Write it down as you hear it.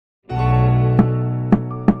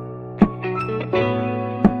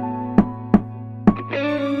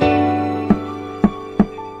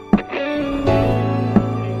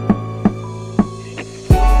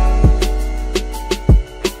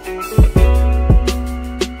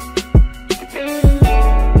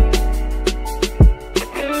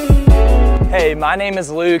Hey, my name is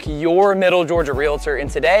Luke, your Middle Georgia realtor, and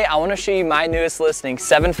today I want to show you my newest listing,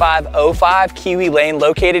 7505 Kiwi Lane,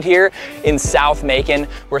 located here in South Macon.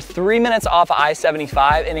 We're 3 minutes off of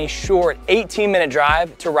I-75 and a short 18-minute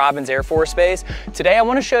drive to Robins Air Force Base. Today I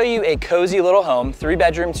want to show you a cozy little home,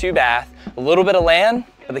 3-bedroom, 2-bath, a little bit of land,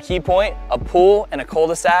 but the key point, a pool and a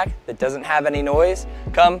cul-de-sac that doesn't have any noise.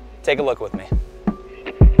 Come, take a look with me.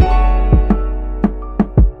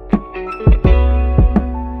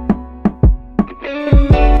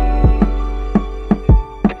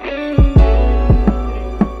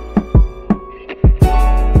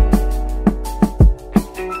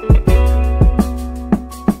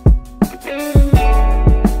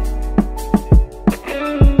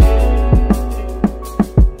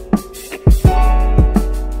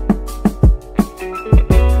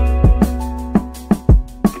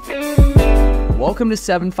 Welcome to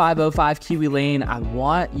 7505 Kiwi Lane. I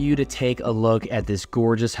want you to take a look at this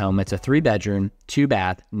gorgeous home. It's a 3-bedroom,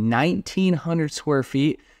 2-bath, 1,900 square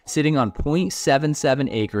feet, sitting on 0.77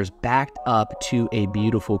 acres, backed up to a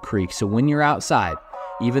beautiful creek. So when you're outside,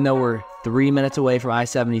 even though we're 3 minutes away from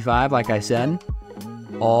I-75, like I said,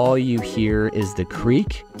 all you hear is the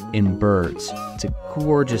creek and birds. It's a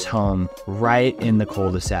gorgeous home right in the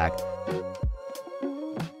cul-de-sac.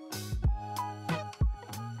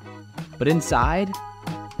 But inside,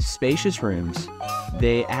 spacious rooms.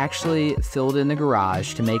 They actually filled in the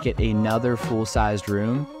garage to make it another full-sized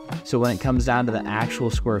room. So when it comes down to the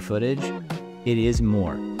actual square footage, it is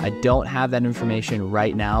more. I don't have that information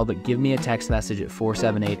right now, but give me a text message at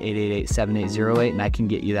 478-888-7808 and I can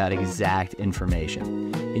get you that exact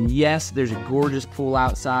information. And yes, there's a gorgeous pool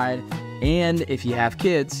outside. And if you have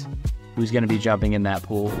kids, who's gonna be jumping in that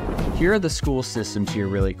pool? Here are the school systems here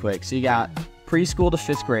really quick. So you got preschool to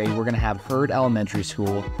 5th grade, we're gonna have Hurd Elementary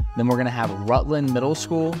School, then we're gonna have Rutland Middle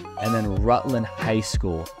School, and then Rutland High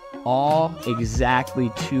School, all exactly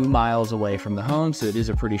 2 miles away from the home, so it is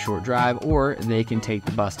a pretty short drive, or they can take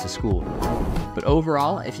the bus to school. But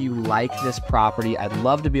overall, if you like this property, I'd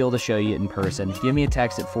love to be able to show you it in person. Give me a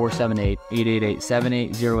text at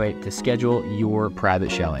 478-888-7808 to schedule your private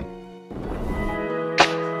showing.